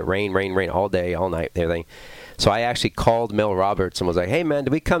one day it rained all day, all night, everything. So I actually called Mel Roberts and was like, "Hey man,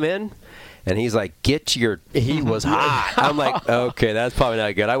 did we come in?" And he's like, he was hot. I'm like, okay, that's probably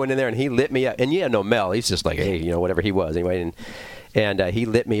not good. I went in there and he lit me up. And no Mel, he's just like, hey, whatever he was. Anyway, And he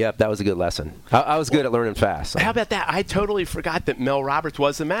lit me up. That was a good lesson. I was good at learning fast. So. How about that? I totally forgot that Mel Roberts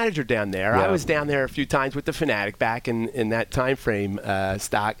was the manager down there. Yeah. I was down there a few times with the Fanatic back in that time frame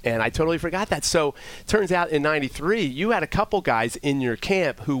stock, and I totally forgot that. So turns out in 93, you had a couple guys in your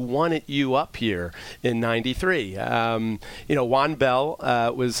camp who wanted you up here in 93. Juan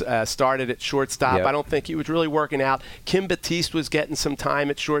Bell was started at shortstop. Yep. I don't think he was really working out. Kim Batiste was getting some time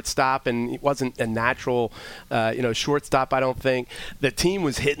at shortstop, and he wasn't a natural shortstop, I don't think. The team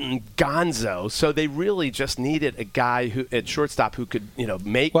was hitting gonzo, so they really just needed a guy who at shortstop who could,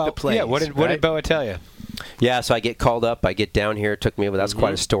 make the plays. Yeah, what did Boa tell you? Yeah, so I get called up. I get down here. It took me, that's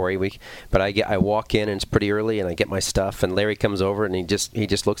quite a story. But I walk in, and it's pretty early, and I get my stuff, and Larry comes over, and he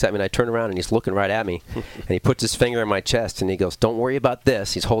just looks at me, and I turn around, and he's looking right at me, and he puts his finger in my chest, and he goes, "Don't worry about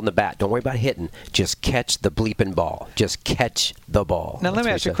this." He's holding the bat. "Don't worry about hitting. Just catch the bleeping ball. Just catch the ball." Now, let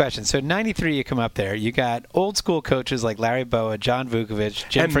me ask you a question. So, 93, you come up there. You got old school coaches like Larry Boa, John Vukovich,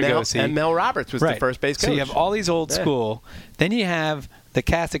 Jim Fregosi. And Mel Roberts was the first base coach. So, you have all these old school. Then you have the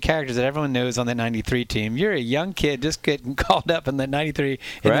cast of characters that everyone knows on that 93 team. You're a young kid just getting called up in the 93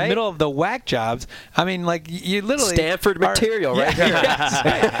 in the middle of the whack jobs. I mean, like, you literally Stanford material right here.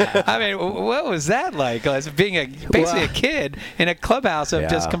 I mean, what was that like? As being basically a kid in a clubhouse of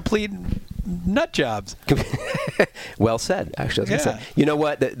just complete nut jobs. Well said, actually. I was gonna say. You know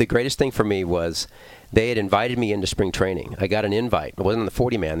what? The greatest thing for me was they had invited me into spring training. I got an invite. It wasn't the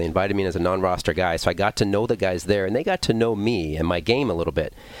 40-man. They invited me in as a non-roster guy. So I got to know the guys there, and they got to know me and my game a little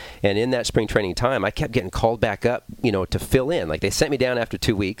bit. And in that spring training time, I kept getting called back up, to fill in. Like, they sent me down after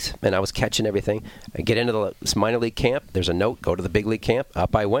 2 weeks, and I was catching everything. I get into the minor league camp. There's a note, go to the big league camp.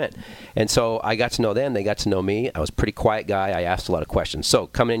 Up I went. And so I got to know them. They got to know me. I was a pretty quiet guy. I asked a lot of questions. So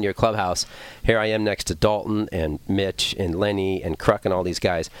coming into your clubhouse, here I am next to Dalton and Mitch and Lenny and Kruk and all these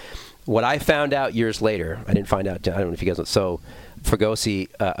guys. What I found out years later, I didn't find out, I don't know if you guys know, so Fregosi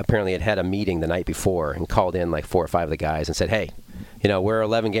apparently had a meeting the night before and called in like 4 or 5 of the guys and said, "Hey, we're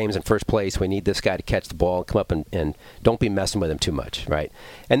 11 games in first place. We need this guy to catch the ball and come up and don't be messing with him too much," right?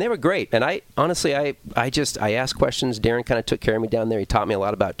 And they were great. And I honestly, I asked questions. Darren kind of took care of me down there. He taught me a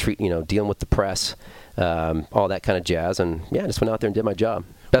lot about dealing with the press, all that kind of jazz. And yeah, I just went out there and did my job.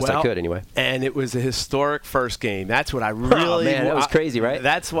 Best I could, anyway. And it was a historic first game. That's what I really. Oh man, that was crazy, right?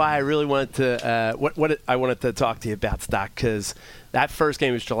 That's why I really wanted to. I wanted to talk to you about, Stock, because that first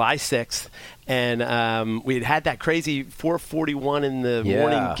game was July 6th, and we had that crazy 4:41 in the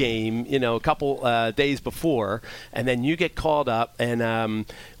morning game. A couple days before, and then you get called up, and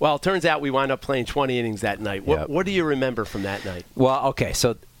it turns out we wound up playing 20 innings that night. What do you remember from that night? Well, okay,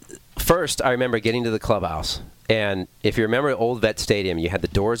 so first I remember getting to the clubhouse. And if you remember Old Vet Stadium, you had the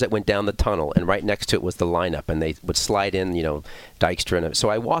doors that went down the tunnel, and right next to it was the lineup, and they would slide in, Dykstra. And so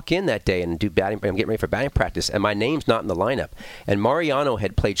I walk in that day and do batting. I'm getting ready for batting practice, and my name's not in the lineup. And Mariano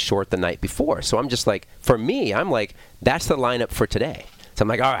had played short the night before, so I'm just like, for me, I'm like, that's the lineup for today. So I'm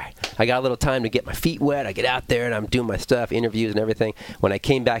like, all right, I got a little time to get my feet wet. I get out there, and I'm doing my stuff, interviews and everything. When I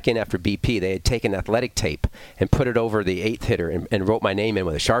came back in after BP, they had taken athletic tape and put it over the 8th hitter and wrote my name in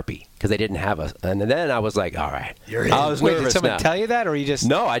with a Sharpie because they didn't have a. And then I was like, all right. I was nervous. Did someone now. tell you that, or you just?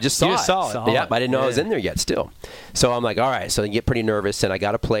 No, I just saw it. Saw it. Yeah, I didn't know I was in there yet still. So I'm like, all right. So I get pretty nervous, and I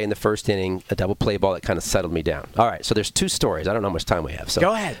got to play in the first inning, a double play ball that kind of settled me down. All right, so there's 2 stories. I don't know how much time we have. So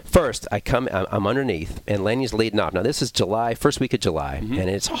go ahead. First, I'm underneath, and Lenny's leading off. Now, this is first week of July, and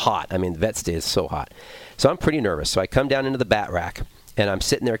it's hot. I mean, Vets Day is so hot. So I'm pretty nervous. So I come down into the bat rack, and I'm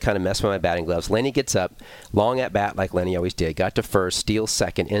sitting there kind of messing with my batting gloves. Lenny gets up, long at bat like Lenny always did, got to first, steals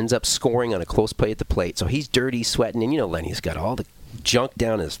second, ends up scoring on a close play at the plate. So he's dirty, sweating, and Lenny's got all the junk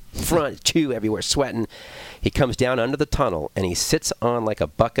down his front, chew everywhere, sweating. He comes down under the tunnel, and he sits on like a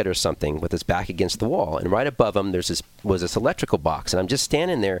bucket or something with his back against the wall. And right above him was this electrical box. And I'm just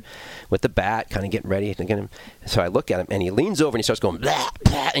standing there with the bat, kind of getting ready to get him. So I look at him, and he leans over, and he starts going, blah,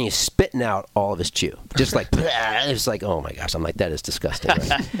 blah, and he's spitting out all of his chew. Just like, blah. It's like, oh, my gosh. I'm like, that is disgusting.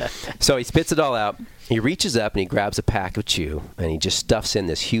 Right? So he spits it all out. He reaches up, and he grabs a pack of chew, and he just stuffs in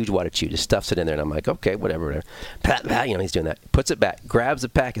this huge wad of chew, just stuffs it in there. And I'm like, okay, whatever. He's doing that. Puts it back, grabs a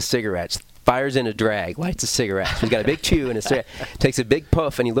pack of cigarettes, fires in a drag, lights a cigarette. So he's got a big chew and a cigarette, takes a big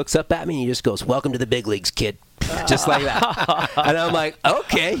puff, and he looks up at me, and he just goes, "Welcome to the big leagues, kid." Just like that. And I'm like,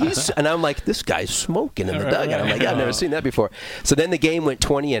 okay. And I'm like, this guy's smoking in the dugout. I'm like, I've never seen that before. So then the game went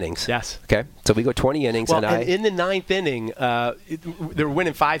 20 innings. Yes. Okay. So we go 20 innings. Well, and in the 9th inning, they were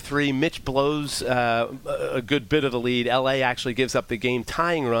winning 5-3. Mitch blows a good bit of the lead. L.A. actually gives up the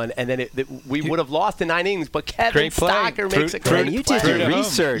game-tying run, and then we would have lost in 9 innings, but Kevin Stocker makes a great play. You did your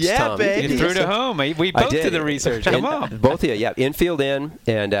research, Tom. Baby. You threw to home. We both did the research. Come on. Both of you, yeah. Infield in,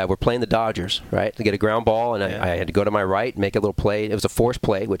 and we're playing the Dodgers, right? To get a ground ball, and I had to go to my right, make a little play. It was a forced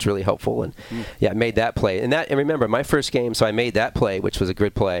play, which was really helpful. And I made that play. And remember, my first game, so I made that play, which was a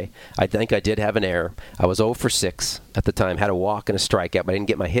good play. I think I did have an error. I was 0 for 6 at the time, had a walk and a strikeout, but I didn't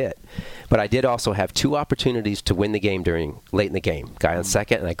get my hit. But I did also have 2 opportunities to win the game late in the game. Guy on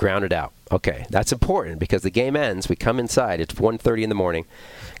second, and I grounded out. Okay, that's important because the game ends. We come inside. It's 1:30 in the morning.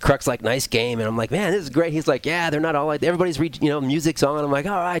 Kruk's like, nice game. And I'm like, man, this is great. He's like, yeah, they're not all like, everybody's, music's on. I'm like,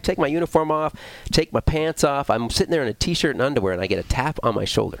 all right, take my uniform off, take my pants off. I'm sitting there in a T-shirt and underwear, and I get a tap on my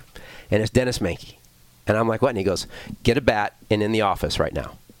shoulder. And it's Dennis Menke. And I'm like, what? And he goes, get a bat and in the office right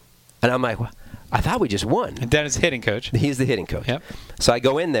now. And I'm like, well, I thought we just won. And Dennis is the hitting coach. He's the hitting coach. Yep. So I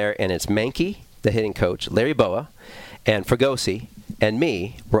go in there, and it's Menke, the hitting coach, Larry Boa, and Fregosi, and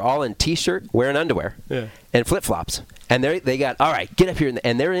me. We're all in T-shirt, wearing underwear, and flip-flops. And they got, all right, get up here.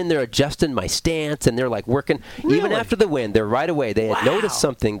 And they're in there adjusting my stance, and they're like working. Really? Even after the win, they're right away. They had noticed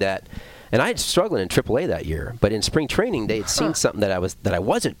something that, and I had struggled in AAA that year, but in spring training, they had seen something that I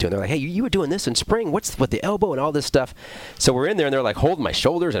wasn't doing. They're like, hey, you were doing this in spring. What's with the elbow and all this stuff? So we're in there, and they're like holding my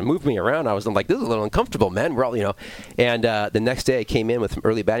shoulders and moving me around. I was like, this is a little uncomfortable, man. We're all, And the next day, I came in with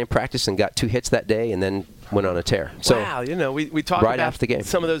early batting practice and got 2 hits that day, and then went on a tear. So wow, we talked right about after the game.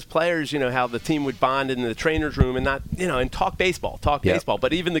 Some of those players, how the team would bond in the trainer's room and not, and talk baseball.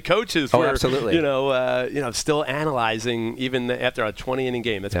 But even the coaches were, absolutely. Still analyzing even after a 20-inning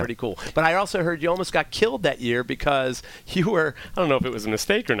game. That's pretty cool. But I also heard you almost got killed that year because you were, I don't know if it was a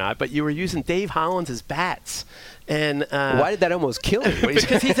mistake or not, but you were using Dave Hollins as bats. And why did that almost kill me?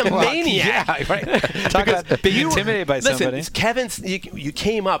 Because he's a maniac. Yeah, right. Talk about being intimidated by somebody. Listen, Kevin's, you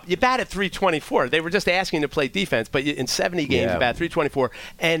came up, you batted 324. They were just asking to play defense, but in 70 games, you batted 324.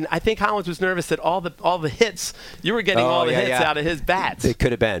 And I think Hollins was nervous that all the hits, you were getting all the hits out of his bats. It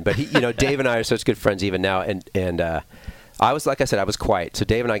could have been. But, Dave and I are such good friends even now. And I was, like I said, I was quiet. So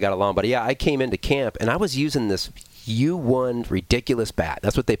Dave and I got along. But, I came into camp, and I was using this U1 ridiculous bat.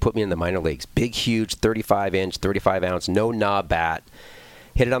 That's what they put me in the minor leagues. Big, huge, 35-inch, 35-ounce, no knob bat.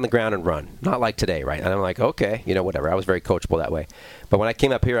 Hit it on the ground and run. Not like today, right? And I'm like, okay, whatever. I was very coachable that way. But when I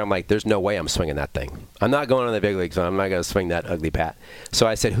came up here, I'm like, there's no way I'm swinging that thing. I'm not going to the big leagues, so I'm not going to swing that ugly bat. So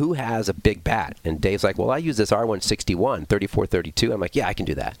I said, who has a big bat? And Dave's like, well, I use this R161, 34-32. I'm like, yeah, I can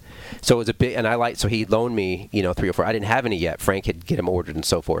do that. So it was a big, and so he loaned me, 3 or 4. I didn't have any yet. Frank had get them ordered and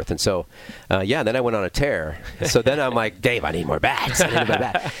so forth. And so, then I went on a tear. So then I'm like, Dave, I need more bats.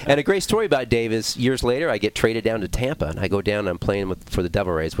 And a great story about Dave is years later, I get traded down to Tampa, and I go down and I'm playing for the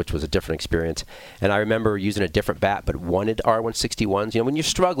Devil Rays, which was a different experience. And I remember using a different bat, but wanted R161s. When you're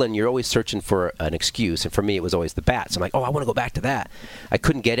struggling, you're always searching for an excuse. And for me, it was always the bats. I'm like, I want to go back to that. I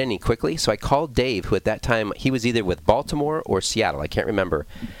couldn't get any quickly. So I called Dave, who at that time, he was either with Baltimore or Seattle. I can't remember.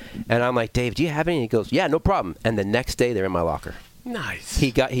 And I'm like, Dave, do you have any? And he goes, yeah, no problem. And the next day, they're in my locker. Nice.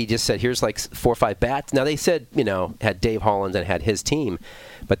 He just said, here's like 4 or 5 bats. Now, they said, had Dave Hollins and had his team.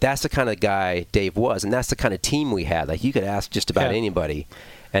 But that's the kind of guy Dave was. And that's the kind of team we had. Like, you could ask just about anybody.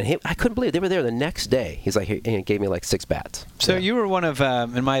 And I couldn't believe it. They were there the next day. He's like, and he gave me like 6 bats. So you were one of,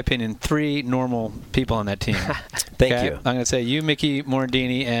 in my opinion, 3 normal people on that team. Thank you. I'm going to say you, Mickey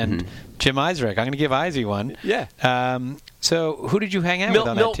Morandini, and Jim Iserick. I'm going to give Izzy one. Yeah. So who did you hang out with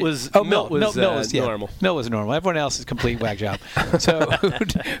on that team? Milt was normal. Milt was normal. Everyone else is complete whack job. So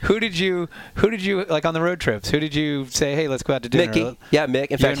who did you like on the road trips? Who did you say, hey, let's go out to dinner? Mickey. Yeah, Mick.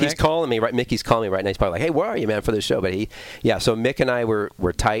 In fact, he's calling me right. Mickey's calling me right now. He's probably like, hey, where are you, man, for this show? But so Mick and I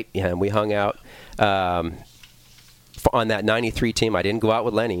were tight, and we hung out. On that 93 team, I didn't go out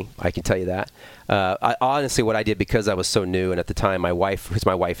with Lenny. I can tell you that. Honestly, what I did, because I was so new, and at the time, my wife, who's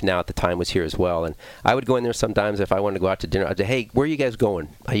my wife now at the time, was here as well. And I would go in there sometimes if I wanted to go out to dinner. I'd say, hey, where are you guys going?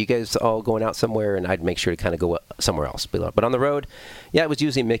 Are you guys all going out somewhere? And I'd make sure to kind of go somewhere else. But on the road, it was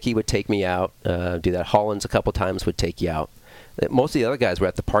usually Mickey would take me out, do that. Hollins a couple times would take you out. Most of the other guys were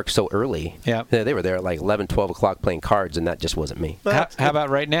at the park so early. Yeah, they were there at like 11, 12 o'clock playing cards, and that just wasn't me. How about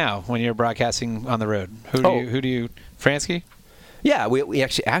right now when you're broadcasting on the road? Who do you Fransky? Yeah, we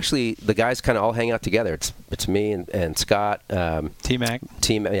actually the guys kind of all hang out together. It's me and Scott. T-Mac.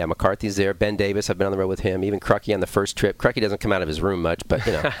 Yeah, McCarthy's there. Ben Davis, I've been on the road with him. Even Crucky on the first trip. Crucky doesn't come out of his room much, but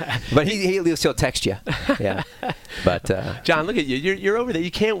but he'll still text you. Yeah. But John, look at you. You're over there. You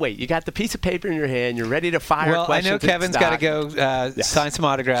can't wait. You got the piece of paper in your hand. You're ready to fire. Well, I know Kevin's got to go sign some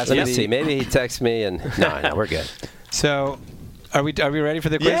autographs. Let's see. Maybe he texts me and no, we're good. So, are we ready for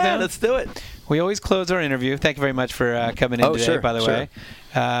the quiz now? Yeah, let's do it. We always close our interview. Thank you very much for coming in today, by the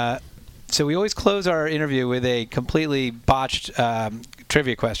way. So we always close our interview with a completely botched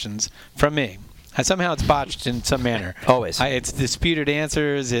trivia questions from me. Somehow it's botched in some manner. Always. It's disputed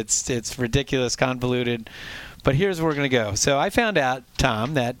answers. It's ridiculous, convoluted. But here's where we're going to go. So I found out,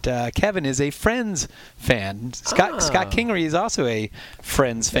 Tom, that Kevin is a Friends fan. Scott Kingery is also a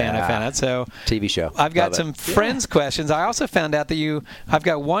Friends fan, I found out. So TV show. I've got some Friends questions. I also found out that I've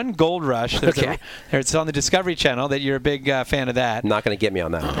got one Gold Rush. It's on the Discovery Channel, that you're a big fan of that. Not going to get me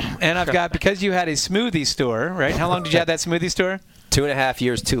on that one. And I've got, because you had a smoothie store, right? How long did you have that smoothie store? 2.5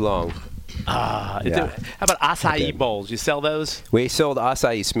 years too long. How about acai bowls? You sell those? We sold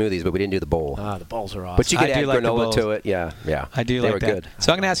acai smoothies, but we didn't do the bowl. The bowls are awesome. But you could add like granola to it. Yeah. I do they like were that. Good.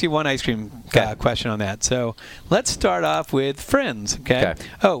 So I'm going to ask you one ice cream question on that. So let's start off with Friends. Okay.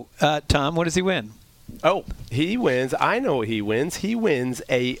 Oh, Tom, what does he win? Oh, he wins. I know what he wins. He wins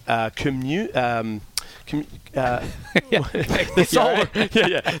a our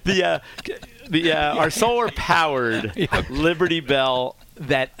solar powered Liberty Bell.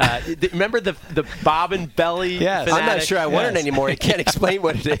 That remember the Bob and Belly? Yes. I'm not sure I want it anymore. You can't explain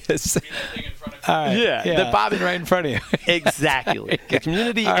what it is. All right. The Bob right in front of you. Exactly. The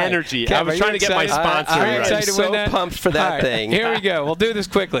community energy. Kevin, I was trying to get my sponsor right. I'm excited to win that. Pumped for that thing. Here we go. We'll do this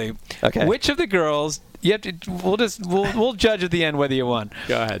quickly. Okay. Which of the girls? You have to. We'll judge at the end whether you won.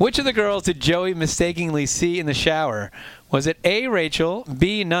 Go ahead. Which of the girls did Joey mistakenly see in the shower? Was it A, Rachel,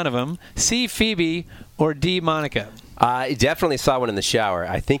 B, none of them, C, Phoebe, or D, Monica? I definitely saw one in the shower.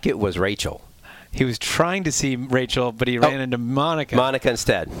 I think it was Rachel. He was trying to see Rachel, but he ran into Monica. Monica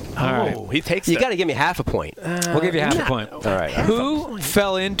instead. All right. He takes. You got to give me half a point. We'll give you half a point. All right. Who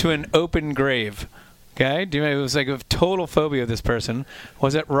fell into an open grave? Okay. It was like a total phobia of this person.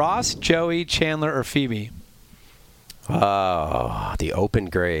 Was it Ross, Joey, Chandler, or Phoebe? Oh, the open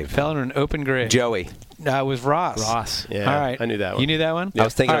grave. Fell into an open grave. Joey. It was Ross. Yeah. All right. I knew that one. You knew that one? I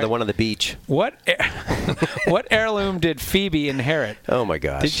was thinking of the one on the beach. What heirloom did Phoebe inherit? Oh, my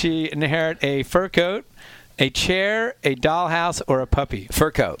gosh. Did she inherit a fur coat, a chair, a dollhouse, or a puppy?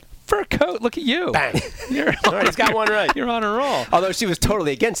 Fur coat. Fur coat. Look at you. Bang. All right, he's got one right. You're on a roll. Although she was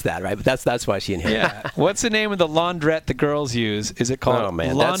totally against that, right? But that's why she inherited. Yeah. What's the name of the laundrette the girls use? Is it called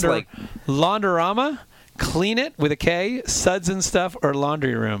Laundorama? Clean It with a K, Suds and Stuff, or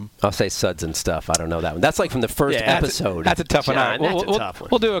Laundry Room? I'll say Suds and Stuff. I don't know that one. That's like from the first episode. That's a tough one. John, that's a tough one.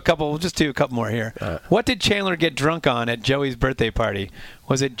 We'll do a couple. We'll just do a couple more here. What did Chandler get drunk on at Joey's birthday party?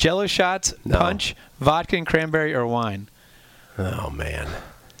 Was it Jello shots, punch, vodka and cranberry, or wine? Oh, man.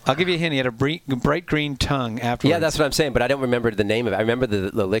 I'll give you a hint. He had a bright green tongue afterwards. Yeah, that's what I'm saying, but I don't remember the name of it. I remember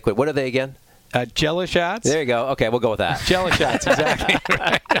the liquid. What are they again? Jello shots. There you go. Okay, we'll go with that. Jello shots, exactly.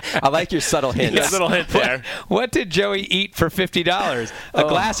 Right. I like your subtle hints. Yes. Little hint there. What did Joey eat for $50? A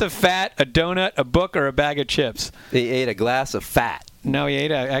glass of fat, a donut, a book, or a bag of chips? He ate a glass of fat. No, he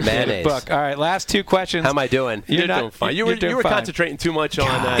ate a book. All right, last two questions. How am I doing? You're doing fine. You were concentrating too much on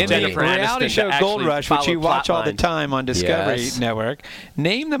in Jennifer the Aniston reality show Gold Rush, which you watch all the plotline. time on Discovery Network.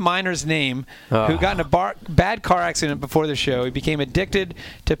 Name the miner's name who got in a bad car accident before the show. He became addicted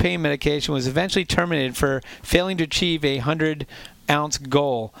to pain medication, was eventually terminated for failing to achieve a 100-ounce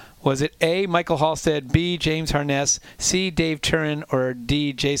goal. Was it A, Michael Halstead, B, James Harness, C, Dave Turin, or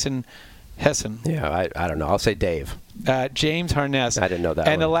D, Jason Hessen? Yeah, I don't know. I'll say Dave. James Harness. I didn't know that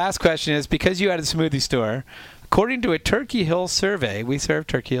And one. the last question is, because you had a smoothie store, according to a Turkey Hill survey, we serve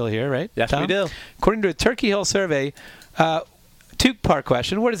Turkey Hill here, right? Yes, Tom? we do. According to a Turkey Hill survey, two-part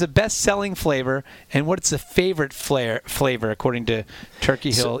question. What is the best-selling flavor, and what is the favorite flavor according to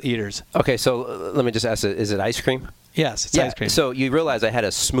Turkey Hill eaters? Okay, so let me just ask, is it ice cream? Yes, it's ice cream. So you realize I had a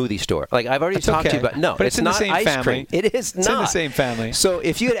smoothie store. Like I've already talked to you about. No, but it's in not the same ice family. cream. It is not. It's in the same family. So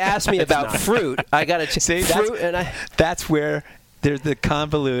if you had asked me about fruit, I got to say fruit, that's where there's the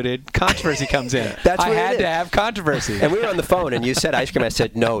convoluted controversy comes in. That's I what had it to is. have controversy. And we were on the phone, and you said ice cream. I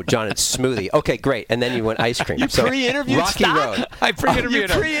said, no, John, it's smoothie. Okay, great. And then you went ice cream. You so pre-interviewed Rocky Stock? Road. I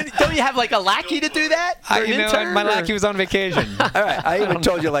pre-interviewed him. Don't you have like a lackey to do that? My lackey was on vacation. All right. I even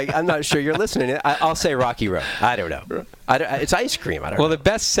told you, like, I'm not sure you're listening. I'll say Rocky Road. I don't know. It's ice cream. I don't know. Well, the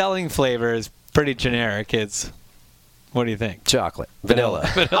best-selling flavor is pretty generic. It's, what do you think? Chocolate. Vanilla.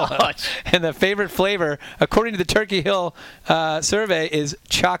 And the favorite flavor, according to the Turkey Hill survey, is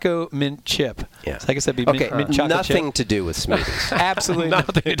Choco Mint Chip. Yeah. So I guess that'd be mint chocolate nothing chip. to do with smoothies. Absolutely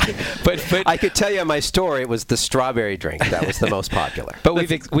nothing to do. But I could tell you in my story, it was the strawberry drink that was the most popular. But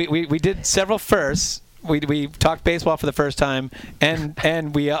we did several firsts. We talked baseball for the first time,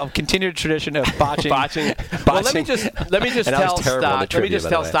 and we continued a tradition of botching. Well, let me just tell Stock. Let me just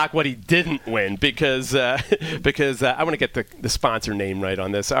tell Stock what he didn't win because I want to get the sponsor name right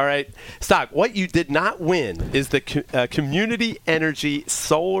on this. All right, Stock. What you did not win is the Community Energy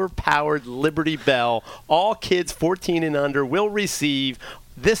solar-powered Liberty Bell. All kids 14 and under will receive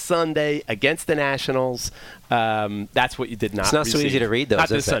this Sunday against the Nationals. That's what you did not. It's not so receive. easy to read, though. Not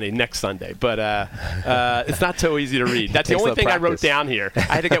this Sunday, next Sunday. But it's not so easy to read. That's the only thing I wrote down here. I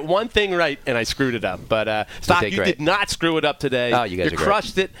had to get one thing right, and I screwed it up. But Stock, you did not screw it up today. Oh, you guys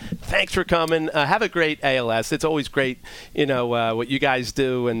crushed it. Thanks for coming. Have a great ALS. It's always great, what you guys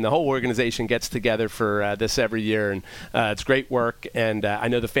do, and the whole organization gets together for this every year, and it's great work. And I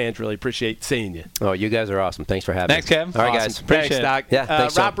know the fans really appreciate seeing you. Oh, you guys are awesome. Thanks for having me. Thanks, Kevin. All right, guys. Thanks, Doc. Yeah,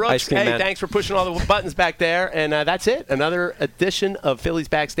 thanks, Rob Brooks, Ice Cream Man. thanks for pushing all the buttons back there. And that's it. Another edition of Phillies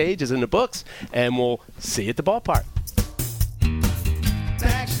Backstage is in the books, and we'll see you at the ballpark.